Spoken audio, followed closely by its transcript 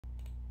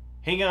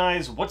Hey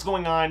guys, what's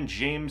going on?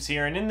 James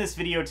here, and in this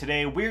video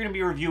today, we're going to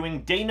be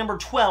reviewing day number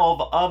 12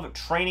 of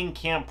training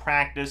camp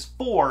practice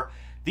for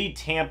the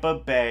Tampa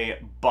Bay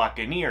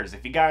Buccaneers.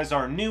 If you guys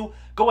are new,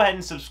 go ahead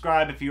and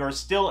subscribe. If you are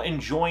still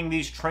enjoying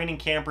these training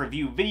camp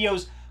review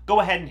videos,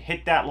 go ahead and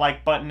hit that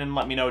like button and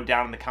let me know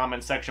down in the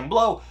comment section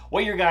below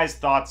what your guys'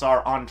 thoughts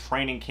are on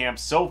training camp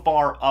so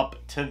far up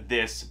to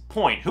this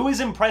point. Who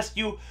has impressed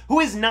you? Who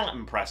has not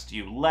impressed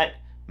you? Let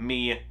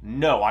me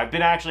know. I've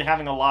been actually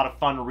having a lot of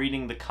fun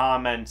reading the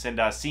comments and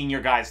seeing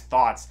your guys'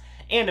 thoughts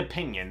and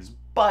opinions.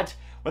 But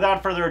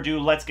without further ado,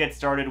 let's get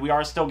started. We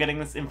are still getting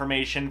this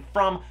information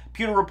from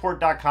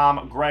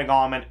pewterreport.com, Greg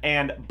Allman,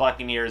 and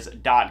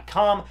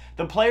Buccaneers.com.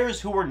 The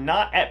players who were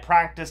not at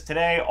practice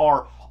today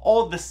are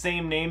all the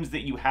same names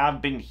that you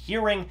have been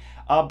hearing,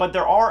 but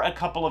there are a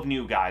couple of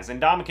new guys. And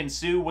Ndamukong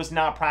Suh was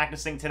not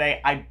practicing today.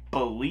 I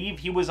believe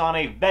he was on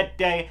a vet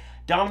day.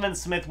 Donovan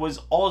Smith was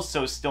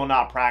also still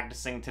not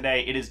practicing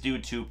today. It is due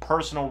to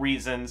personal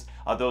reasons.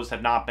 Those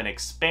have not been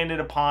expanded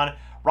upon.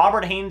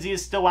 Robert Hainsey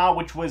is still out,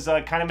 which was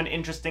kind of an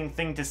interesting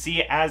thing to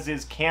see, as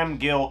is Cam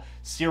Gill,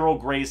 Cyril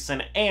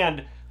Grayson,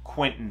 and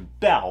Quentin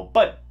Bell.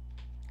 But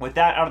with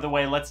that out of the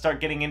way, let's start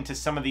getting into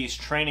some of these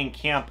training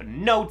camp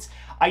notes.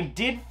 I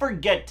did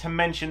forget to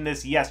mention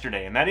this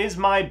yesterday, and that is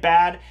my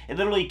bad. It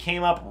literally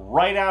came up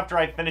right after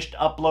I finished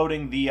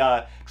uploading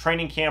the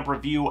training camp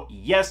review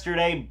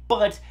yesterday,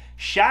 but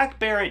Shaq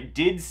Barrett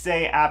did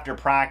say after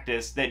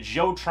practice that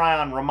Joe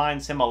Tryon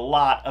reminds him a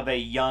lot of a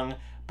young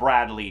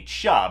Bradley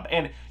Chubb.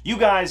 And you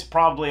guys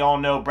probably all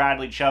know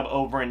Bradley Chubb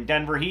over in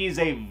Denver. He is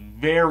a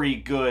very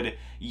good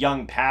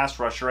young pass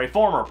rusher, a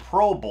former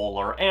Pro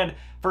Bowler. And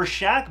for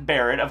Shaq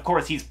Barrett, of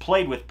course, he's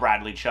played with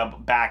Bradley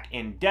Chubb back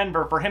in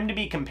Denver. For him to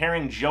be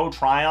comparing Joe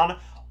Tryon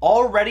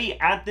already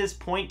at this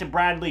point to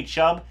Bradley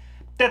Chubb,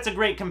 that's a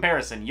great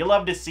comparison. You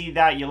love to see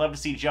that. You love to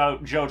see Joe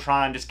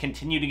Tryon just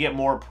continue to get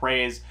more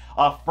praise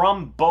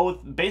from both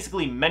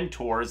basically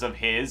mentors of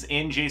his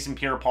in Jason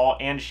Pierre-Paul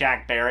and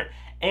Shaq Barrett,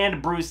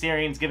 and Bruce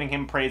Arians giving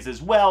him praise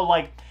as well.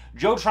 Like,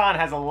 Joe Tryon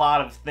has a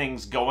lot of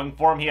things going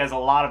for him. He has a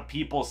lot of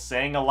people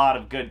saying a lot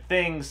of good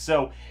things,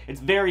 so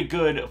it's very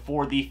good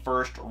for the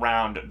first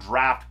round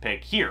draft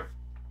pick here.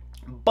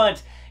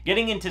 But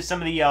getting into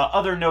some of the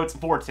other notes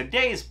for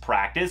today's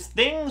practice,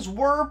 things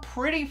were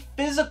pretty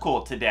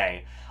physical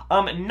today.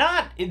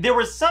 There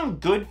was some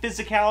good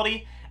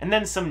physicality and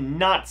then some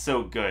not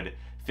so good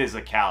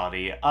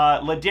physicality.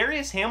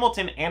 Ladarius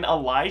Hamilton and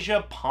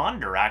Elijah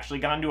Ponder actually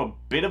got into a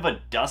bit of a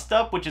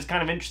dust-up, which is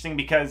kind of interesting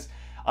because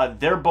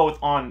they're both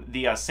on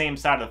the same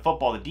side of the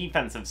football, the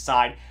defensive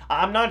side.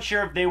 I'm not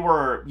sure if they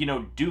were,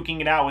 duking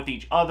it out with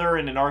each other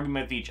in an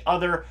argument with each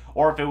other,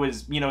 or if it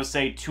was,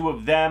 say, two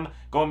of them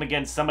going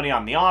against somebody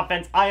on the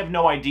offense. I have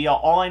no idea.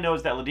 All I know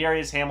is that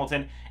Ladarius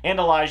Hamilton and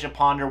Elijah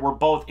Ponder were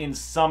both in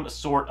some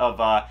sort of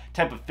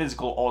type of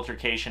physical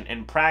altercation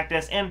in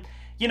practice. And,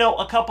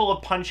 a couple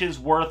of punches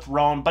were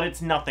thrown, but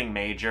it's nothing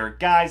major.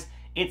 Guys,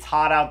 it's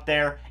hot out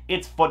there.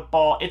 It's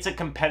football. It's a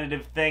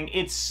competitive thing.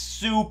 It's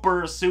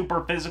super,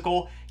 super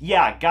physical.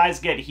 Yeah,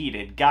 guys get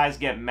heated. Guys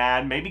get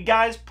mad. Maybe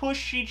guys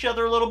push each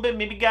other a little bit.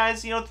 Maybe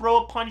guys, throw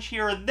a punch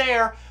here or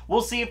there.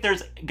 We'll see if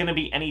there's going to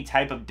be any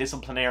type of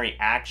disciplinary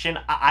action.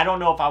 I don't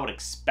know if I would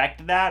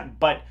expect that,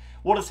 but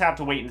we'll just have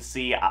to wait and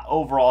see.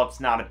 Overall, it's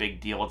not a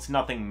big deal. It's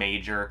nothing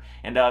major,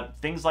 and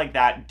things like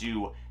that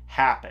do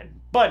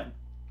happen. But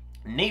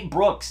Nate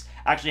Brooks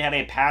actually had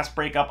a pass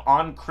breakup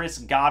on Chris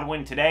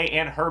Godwin today,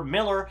 and Herb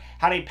Miller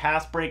had a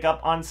pass breakup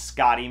on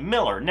Scotty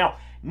Miller. Now,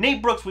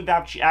 Nate Brooks we've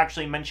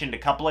actually mentioned a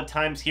couple of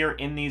times here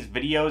in these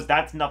videos.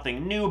 That's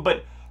nothing new,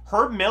 but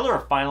Herb Miller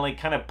finally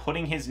kind of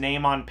putting his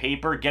name on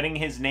paper, getting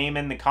his name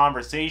in the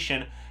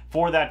conversation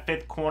for that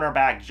fifth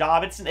cornerback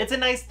job. It's a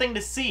nice thing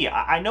to see.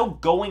 I know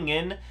going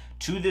in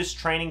to this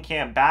training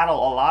camp battle,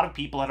 a lot of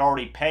people had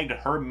already pegged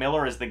Herb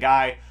Miller as the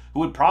guy who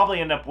would probably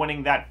end up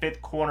winning that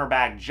fifth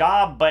cornerback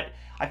job, but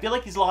I feel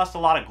like he's lost a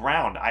lot of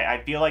ground.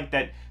 I feel like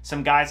that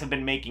some guys have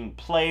been making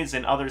plays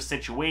in other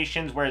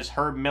situations, whereas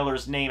Herb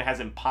Miller's name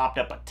hasn't popped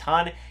up a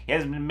ton. He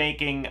hasn't been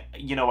making,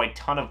 a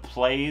ton of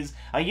plays.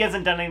 He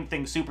hasn't done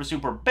anything super,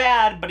 super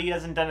bad, but he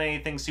hasn't done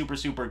anything super,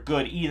 super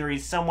good either.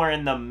 He's somewhere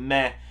in the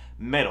meh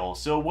middle.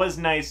 So it was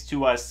nice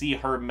to see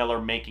Herb Miller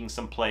making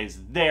some plays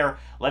there.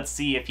 Let's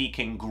see if he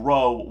can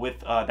grow with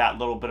that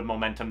little bit of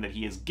momentum that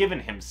he has given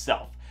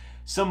himself.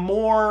 Some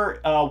more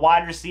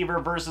wide receiver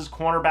versus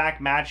cornerback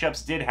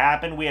matchups did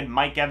happen. We had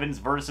Mike Evans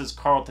versus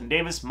Carlton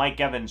Davis. Mike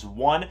Evans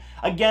won.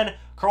 Again,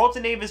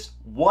 Carlton Davis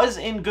was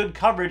in good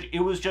coverage. It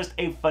was just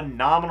a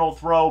phenomenal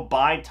throw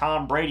by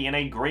Tom Brady and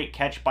a great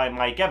catch by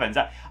Mike Evans.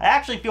 I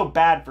actually feel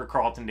bad for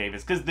Carlton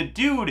Davis because the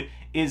dude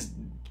is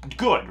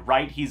good,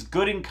 right? He's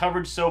good in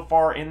coverage so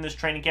far in this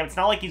training camp. It's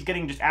not like he's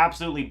getting just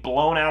absolutely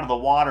blown out of the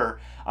water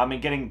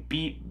and getting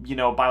beat,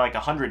 by like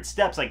 100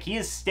 steps. Like, he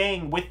is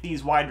staying with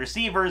these wide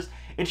receivers.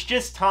 It's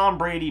just Tom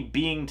Brady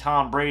being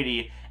Tom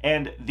Brady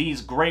and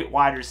these great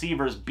wide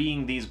receivers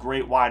being these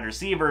great wide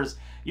receivers.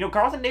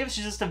 Carlton Davis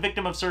is just a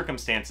victim of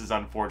circumstances,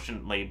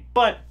 unfortunately.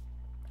 But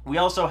We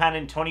also had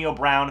Antonio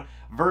Brown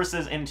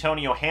versus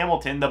Antonio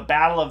Hamilton, the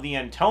battle of the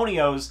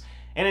Antonios,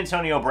 and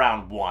Antonio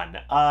Brown won.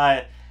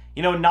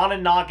 Not a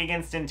knock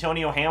against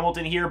Antonio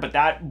Hamilton here, but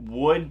that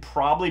would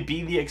probably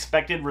be the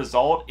expected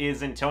result,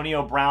 is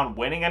Antonio Brown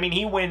winning. I mean,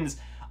 he wins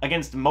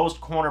against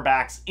most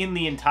cornerbacks in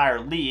the entire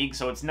league,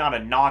 so it's not a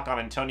knock on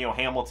Antonio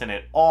Hamilton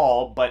at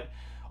all, but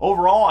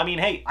overall, I mean,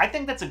 hey, I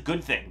think that's a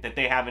good thing that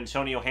they have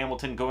Antonio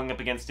Hamilton going up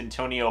against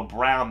Antonio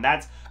Brown.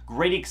 That's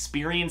great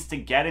experience to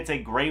get. It's a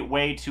great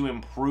way to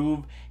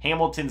improve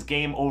Hamilton's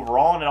game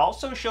overall, and it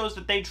also shows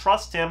that they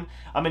trust him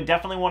and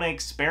definitely want to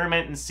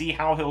experiment and see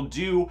how he'll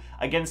do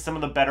against some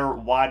of the better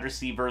wide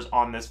receivers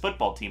on this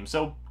football team.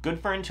 So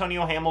good for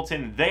Antonio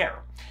Hamilton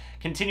there.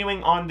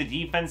 Continuing on the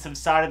defensive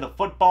side of the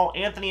football,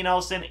 Anthony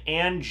Nelson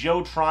and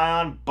Joe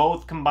Tryon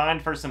both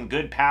combined for some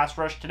good pass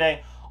rush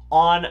today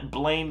on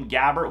Blaine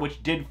Gabbert,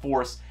 which did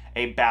force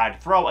a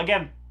bad throw.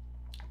 Again,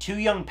 two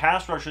young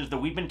pass rushers that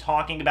we've been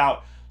talking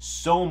about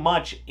so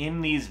much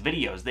in these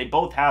videos. They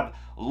both have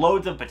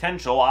loads of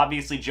potential.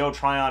 Obviously, Joe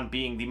Tryon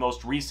being the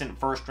most recent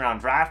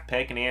first-round draft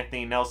pick and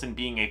Anthony Nelson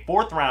being a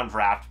fourth-round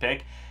draft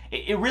pick.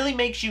 It really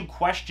makes you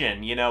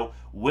question,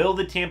 will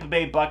the Tampa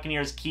Bay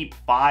Buccaneers keep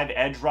 5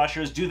 edge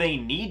rushers? Do they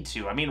need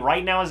to? I mean,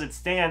 right now as it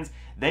stands,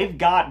 they've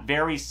got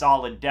very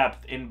solid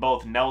depth in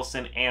both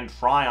Nelson and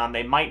Tryon.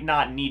 They might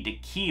not need to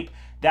keep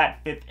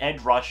that 5th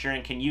edge rusher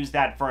and can use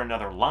that for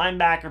another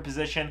linebacker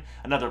position,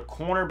 another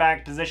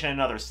cornerback position,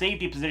 another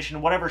safety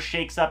position, whatever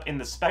shakes up in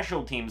the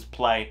special teams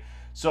play.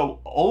 So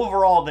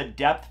overall, the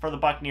depth for the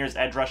Buccaneers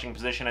edge rushing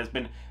position has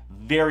been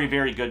very,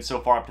 very good so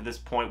far up to this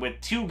point. With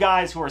 2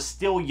 guys who are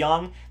still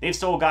young, they've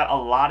still got a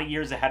lot of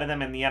years ahead of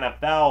them in the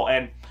NFL,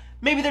 and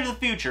maybe they're the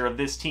future of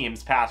this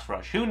team's pass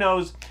rush. Who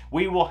knows?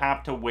 We will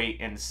have to wait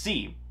and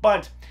see.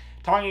 But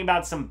talking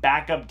about some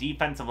backup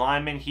defensive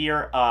linemen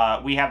here,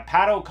 we have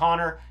Pat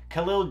O'Connor,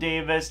 Khalil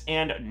Davis,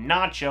 and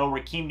Nacho,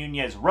 Raheem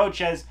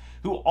Nunez-Roches,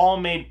 who all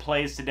made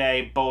plays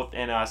today, both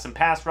in some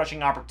pass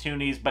rushing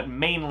opportunities, but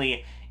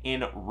mainly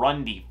in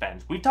run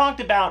defense. We talked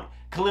about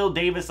Khalil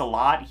Davis a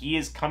lot. He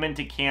has come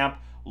into camp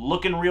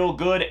looking real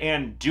good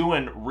and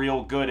doing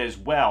real good as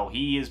well.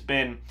 He has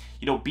been,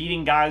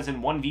 beating guys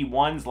in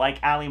 1v1s like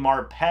Ali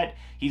Marpet.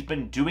 He's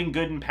been doing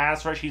good in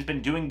pass rush. He's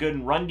been doing good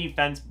in run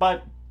defense,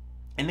 but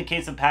in the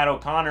case of Pat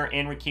O'Connor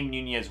and Raheem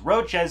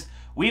Nunez-Roches,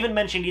 we haven't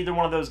mentioned either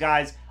one of those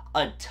guys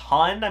a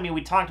ton. I mean,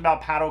 we talked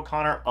about Pat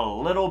O'Connor a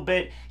little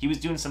bit. He was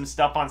doing some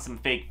stuff on some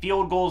fake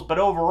field goals, but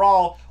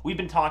overall, we've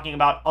been talking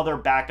about other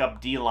backup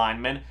D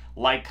linemen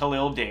like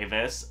Khalil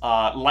Davis,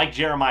 like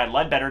Jeremiah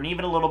Ledbetter, and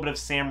even a little bit of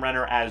Sam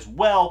Renner as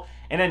well.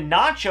 And then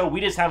Nacho,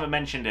 we just haven't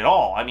mentioned at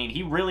all. I mean,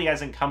 he really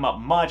hasn't come up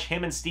much.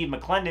 Him and Steve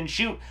McClendon,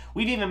 shoot,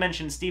 we've even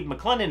mentioned Steve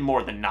McClendon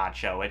more than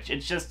Nacho.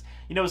 It's just,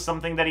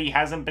 something that he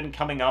hasn't been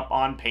coming up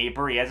on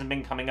paper. He hasn't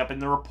been coming up in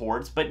the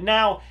reports, but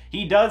now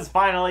he does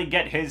finally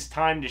get his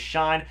time to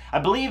shine. I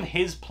believe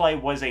his play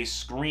was a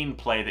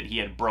screenplay that he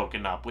had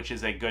broken up, which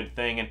is a good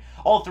thing, and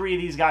all 3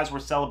 of these guys were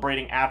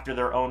celebrating after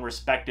their own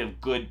respective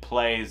good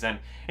plays, and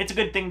it's a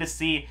good thing to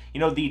see,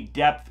 the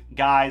depth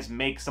guys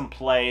make some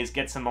plays,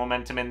 get some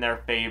momentum in their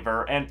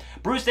favor. And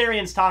Bruce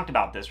Arians talked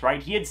about this,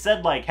 right? He had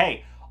said, like,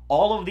 hey,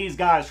 all of these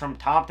guys from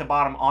top to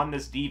bottom on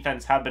this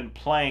defense have been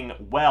playing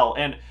well,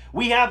 and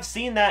we have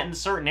seen that in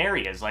certain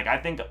areas. Like, I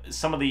think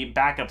some of the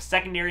backup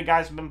secondary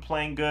guys have been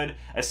playing good,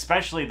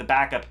 especially the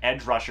backup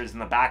edge rushers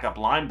and the backup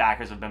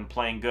linebackers have been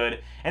playing good,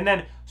 and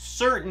then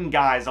certain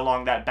guys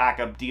along that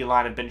backup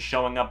D-line have been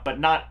showing up, but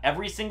not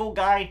every single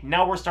guy.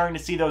 Now we're starting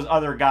to see those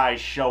other guys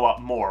show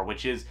up more,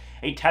 which is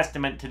a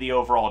testament to the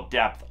overall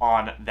depth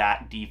on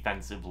that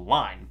defensive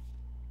line.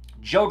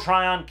 Joe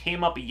Tryon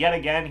came up yet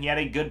again. He had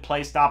a good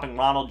play stopping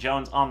Ronald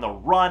Jones on the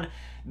run.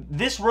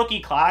 This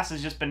rookie class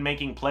has just been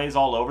making plays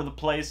all over the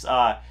place.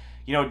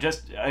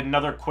 Just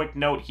another quick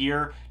note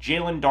here.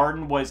 Jalen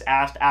Darden was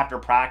asked after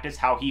practice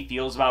how he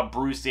feels about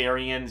Bruce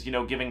Arians,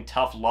 giving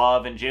tough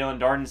love. And Jalen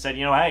Darden said,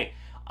 hey,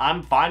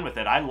 I'm fine with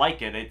it. I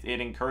like it.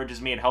 It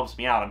encourages me. It helps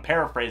me out. I'm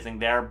paraphrasing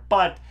there,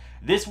 but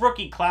this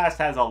rookie class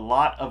has a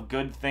lot of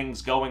good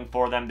things going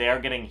for them. They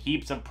are getting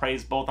heaps of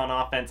praise both on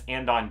offense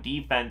and on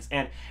defense,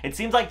 and it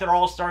seems like they're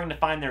all starting to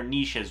find their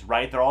niches,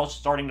 right? They're all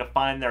starting to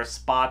find their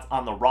spots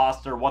on the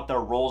roster, what their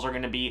roles are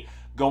going to be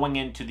going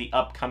into the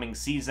upcoming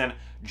season.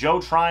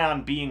 Joe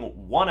Tryon being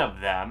one of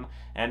them,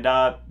 and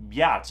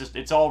yeah,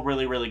 it's all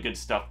really, really good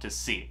stuff to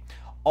see.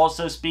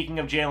 Also, speaking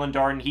of Jalen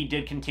Darden, he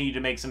did continue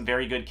to make some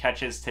very good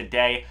catches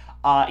today.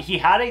 He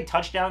had a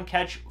touchdown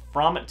catch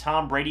from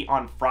Tom Brady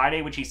on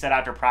Friday, which he said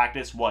after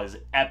practice was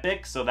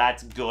epic, so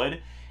that's good.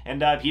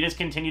 And he just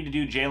continued to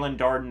do Jalen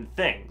Darden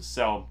things,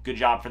 so good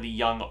job for the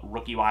young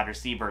rookie wide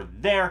receiver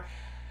there.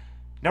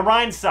 Now,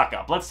 Ryan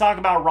Succop. Let's talk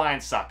about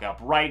Ryan Succop,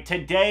 right?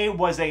 Today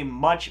was a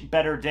much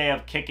better day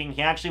of kicking.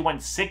 He actually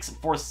went 6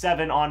 for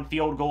 7 on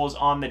field goals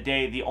on the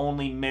day, the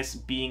only miss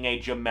being a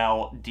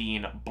Jamel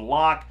Dean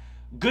block.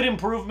 Good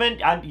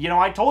improvement.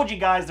 I told you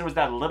guys there was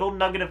that little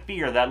nugget of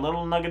fear, that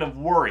little nugget of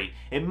worry.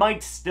 It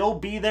might still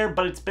be there,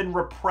 but it's been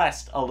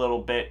repressed a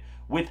little bit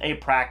with a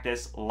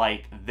practice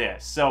like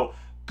this. So,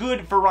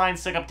 good for Ryan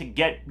Succop to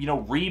get,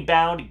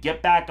 rebound,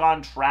 get back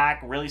on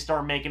track, really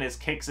start making his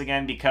kicks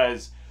again,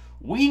 because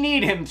we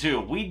need him to.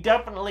 We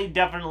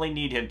definitely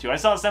need him to. I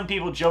saw some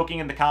people joking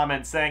in the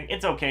comments saying,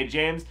 it's okay,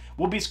 James.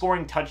 We'll be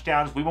scoring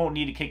touchdowns. We won't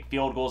need to kick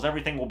field goals.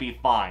 Everything will be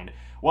fine.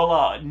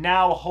 Well,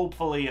 now,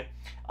 hopefully,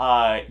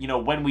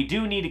 when we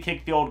do need to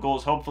kick field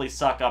goals, hopefully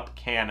Succop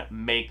can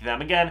make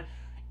them. Again,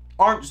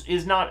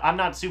 I'm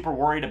not super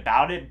worried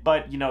about it,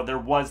 but, there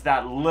was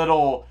that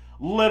little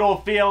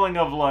feeling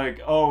of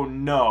like, oh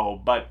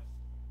no, but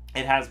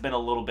it has been a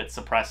little bit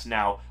suppressed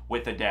now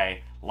with a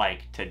day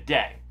like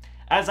today.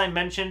 As I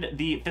mentioned,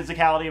 the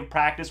physicality of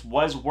practice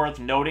was worth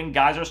noting.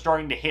 Guys are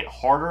starting to hit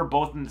harder,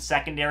 both in the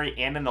secondary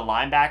and in the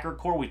linebacker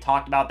core. We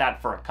talked about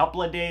that for a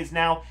couple of days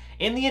now,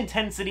 and the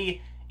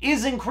intensity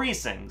is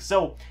increasing.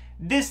 So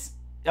this,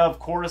 of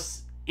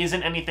course,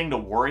 isn't anything to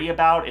worry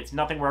about. It's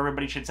nothing where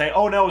everybody should say,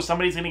 oh no,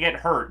 somebody's going to get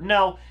hurt.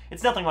 No,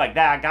 it's nothing like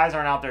that. Guys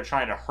aren't out there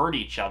trying to hurt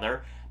each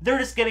other. They're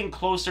just getting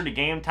closer to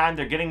game time.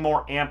 They're getting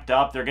more amped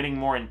up. They're getting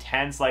more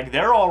intense. Like,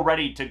 they're all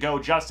ready to go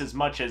just as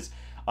much as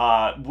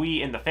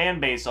we in the fan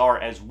base are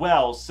as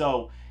well.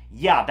 So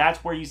yeah,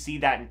 that's where you see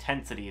that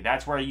intensity.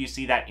 That's where you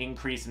see that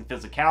increase in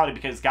physicality,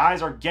 because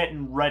guys are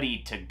getting ready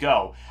to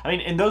go. I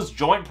mean, in those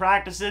joint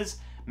practices,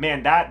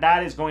 man,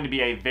 that is going to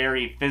be a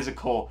very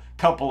physical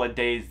couple of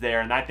days there,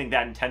 and I think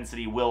that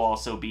intensity will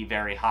also be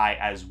very high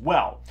as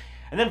well.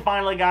 And then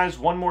finally, guys,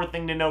 one more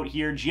thing to note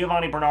here.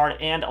 Giovani Bernard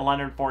and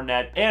Leonard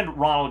Fournette and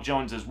Ronald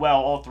Jones as well,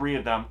 all three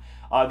of them,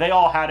 they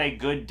all had a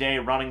good day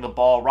running the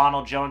ball.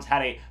 Ronald Jones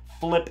had a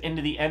flip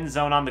into the end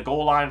zone on the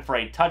goal line for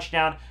a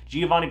touchdown.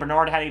 Giovani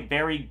Bernard had a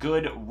very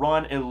good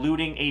run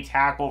eluding a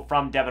tackle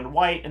from Devin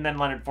White, and then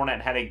Leonard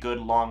Fournette had a good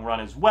long run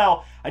as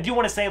well. I do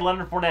want to say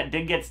Leonard Fournette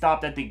did get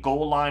stopped at the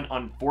goal line,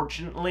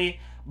 unfortunately,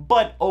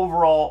 but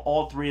overall,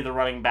 all three of the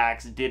running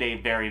backs did a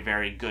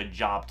very good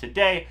job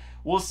today.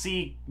 We'll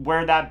see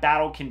where that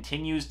battle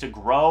continues to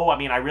grow. I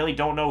mean, I really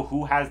don't know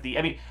who has the...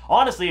 I mean,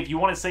 honestly, if you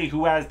want to say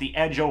who has the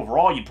edge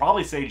overall, you'd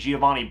probably say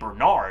Giovani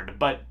Bernard,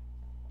 but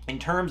in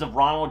terms of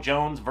Ronald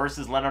Jones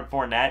versus Leonard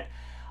Fournette,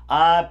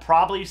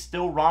 probably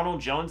still Ronald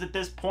Jones at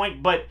this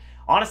point. But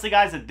honestly,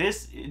 guys,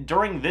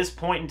 during this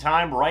point in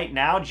time right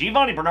now,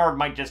 Giovani Bernard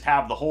might just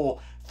have the whole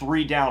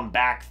 3-down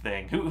back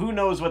thing. Who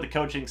knows what the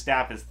coaching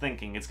staff is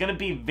thinking? It's going to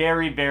be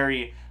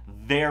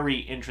very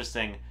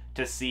interesting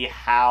to see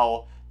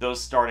how those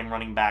starting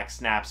running back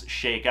snaps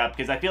shake up,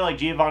 because I feel like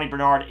Giovani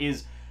Bernard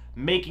is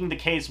making the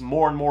case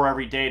more and more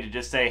every day to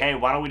just say, hey,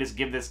 why don't we just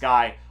give this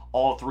guy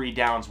all 3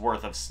 downs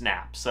worth of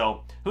snaps?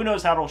 So who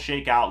knows how it'll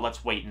shake out.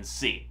 Let's wait and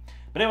see.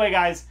 But anyway,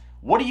 guys,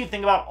 what do you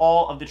think about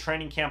all of the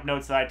training camp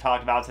notes that I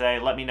talked about today?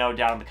 Let me know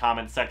down in the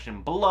comments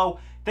section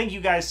below. Thank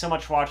you guys so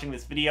much for watching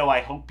this video.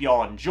 I hope you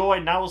all enjoyed,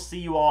 and I will see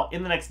you all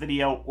in the next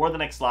video or the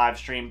next live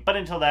stream. But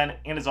until then,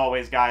 and as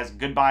always, guys,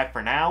 goodbye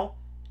for now,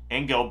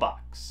 and go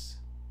Bucs.